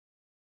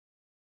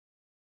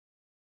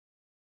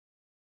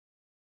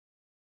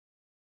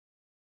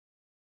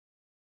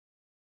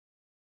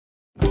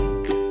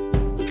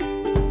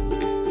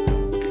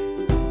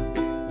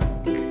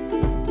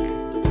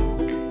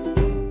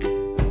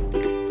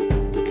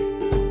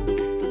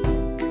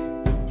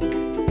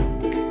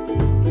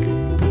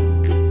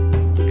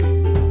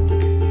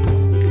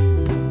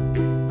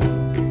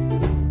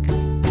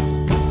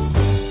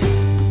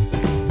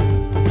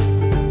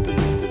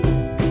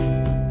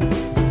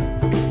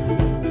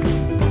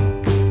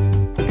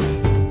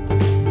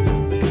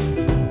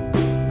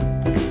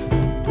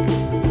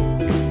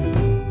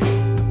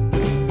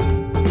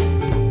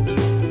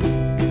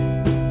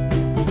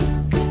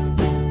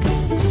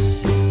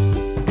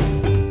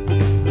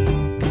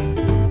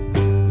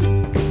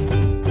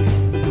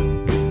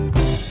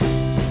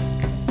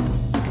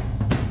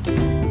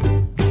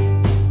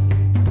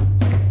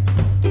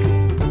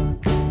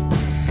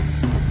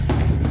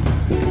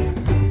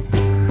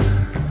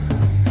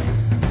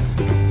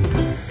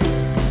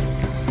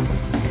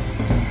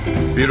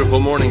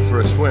beautiful morning for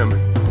a swim.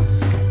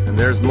 And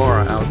there's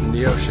Mara out in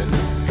the ocean.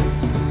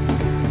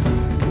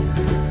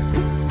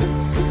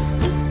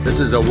 This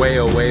is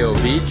Oahu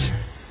Beach,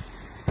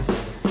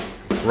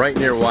 right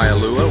near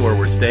Waialua, where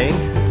we're staying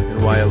in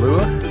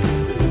Waialua.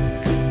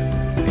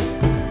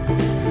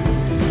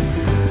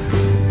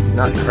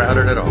 Not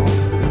crowded at all.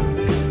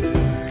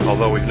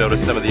 Although we've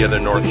noticed some of the other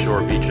North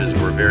Shore beaches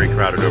were very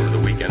crowded over the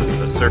weekend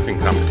for the surfing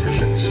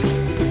competitions.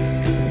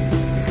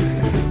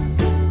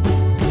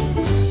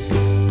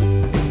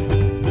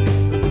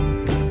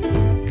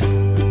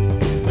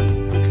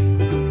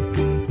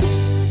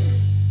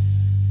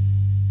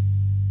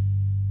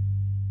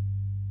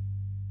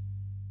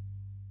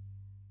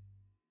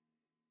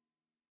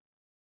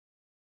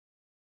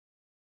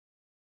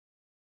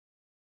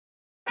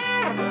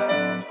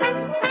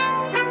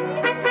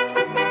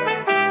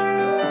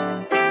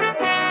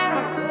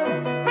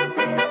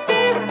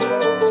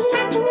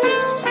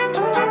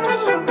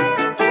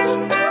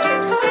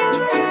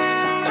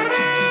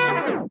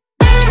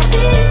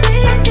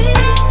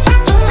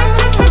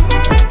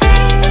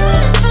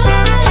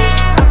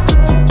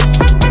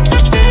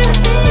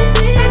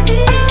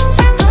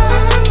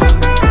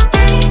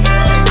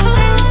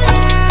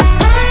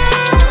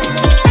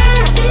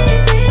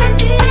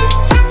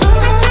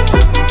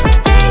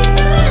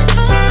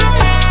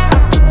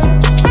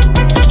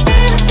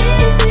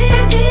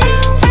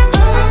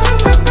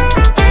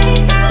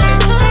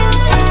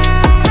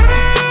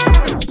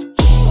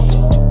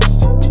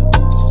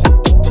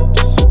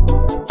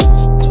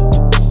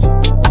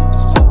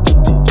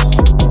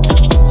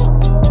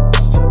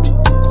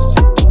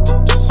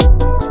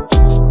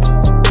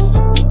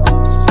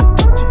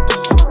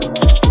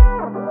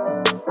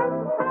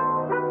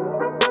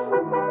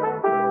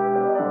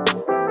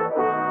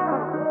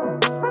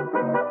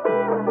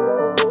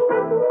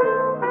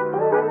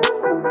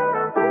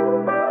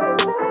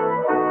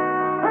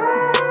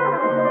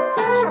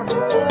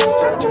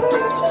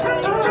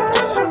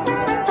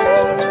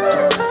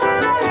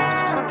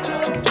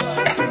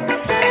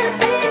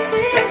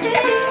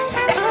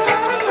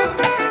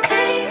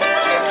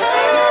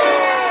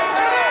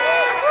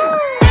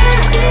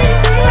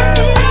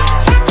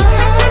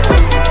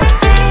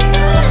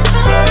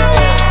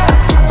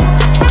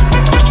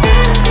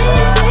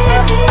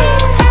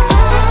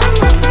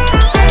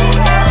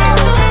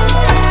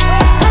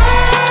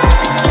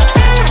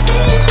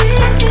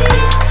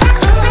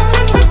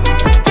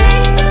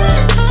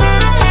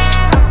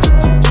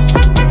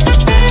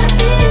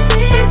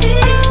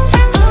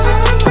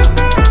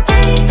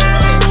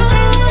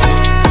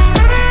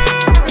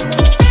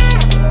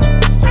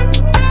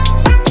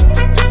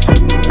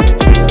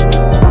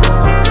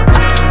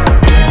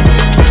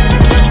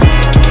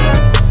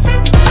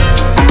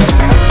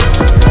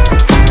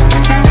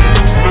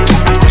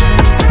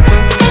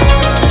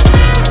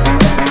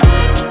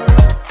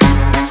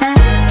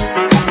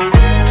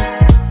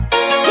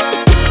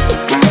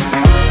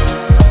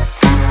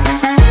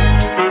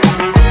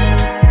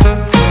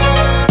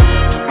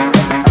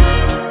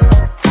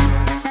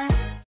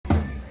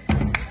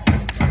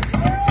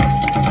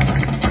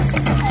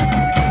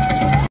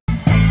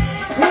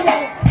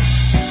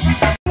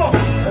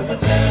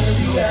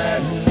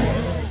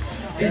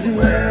 Is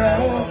where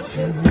I want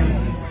to be.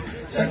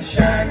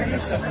 Sunshine in the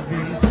summer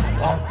breeze.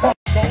 I'm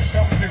so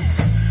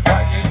confused.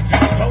 I ain't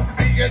too slow to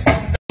be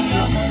getting.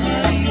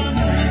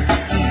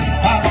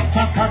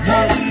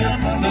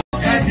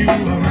 Have you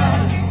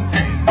around?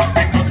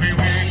 Because we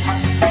wake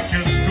up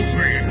just to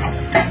break up.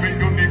 We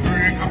don't need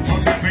break up so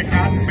that we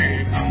can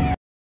make up.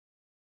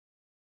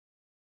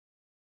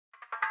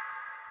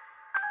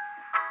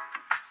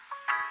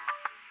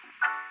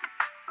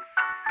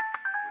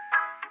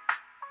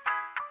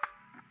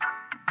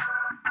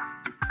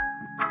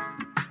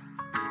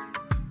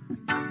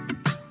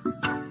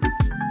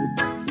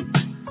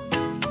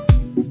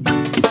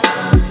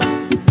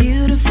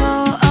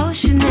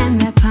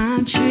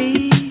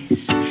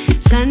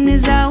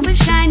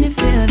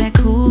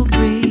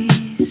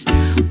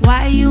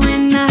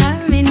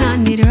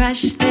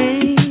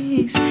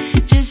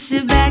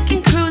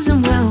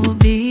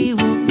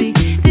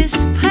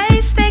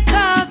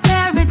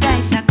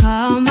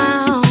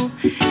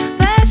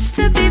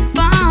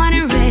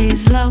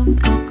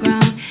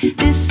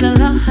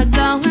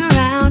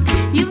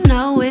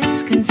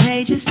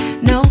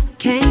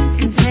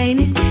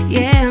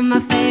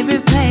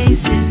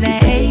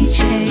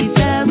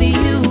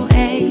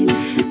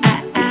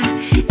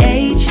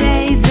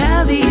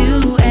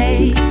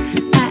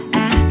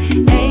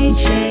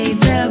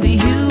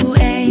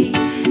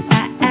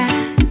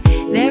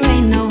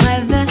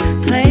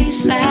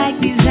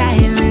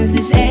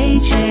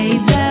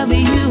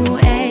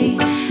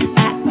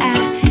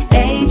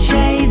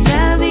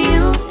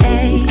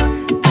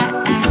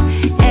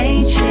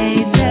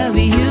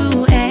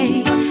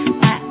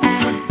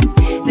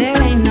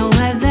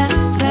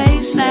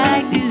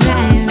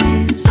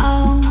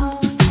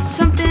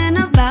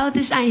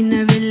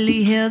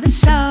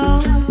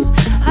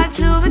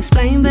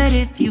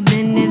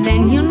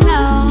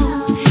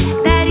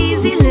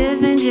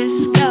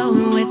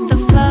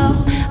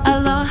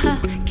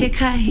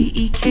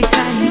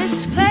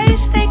 This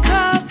place they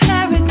call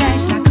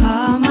paradise, I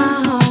call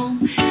my home.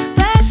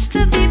 Blessed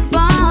to be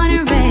born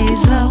and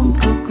raised,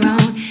 local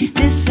grown.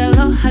 This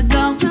aloha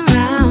going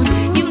around,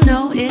 you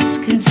know it's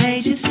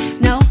contagious.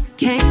 No,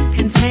 can't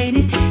contain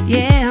it.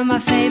 Yeah, my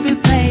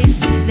favorite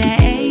place is the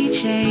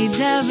H-A-W-A.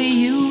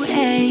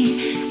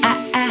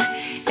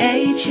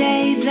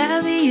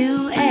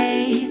 H-A-W-A.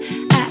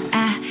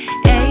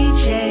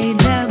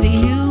 H-A-W-A.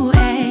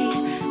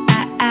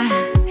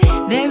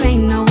 There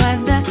ain't no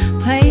other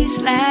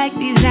place like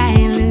these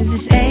islands.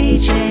 It's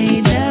H-A-W-A.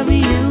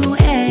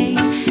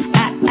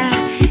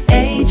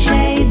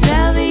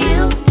 H-A-W-A.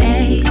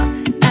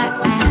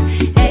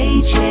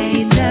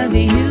 H-A-W-A.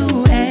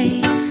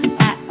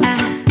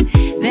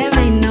 There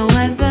ain't no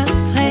other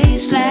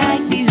place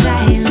like these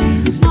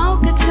islands.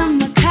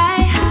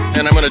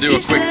 And I'm going to do a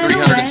quick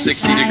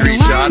 360-degree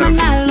shot of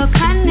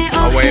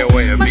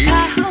Oahu Beach,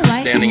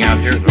 standing out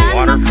here in the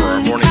water for our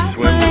morning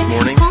swim this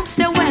morning.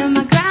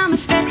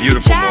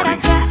 Beautiful morning,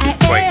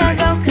 quite nice.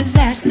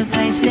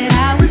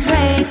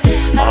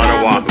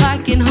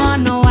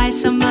 On Oahu.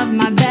 Some of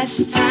my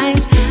best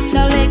times.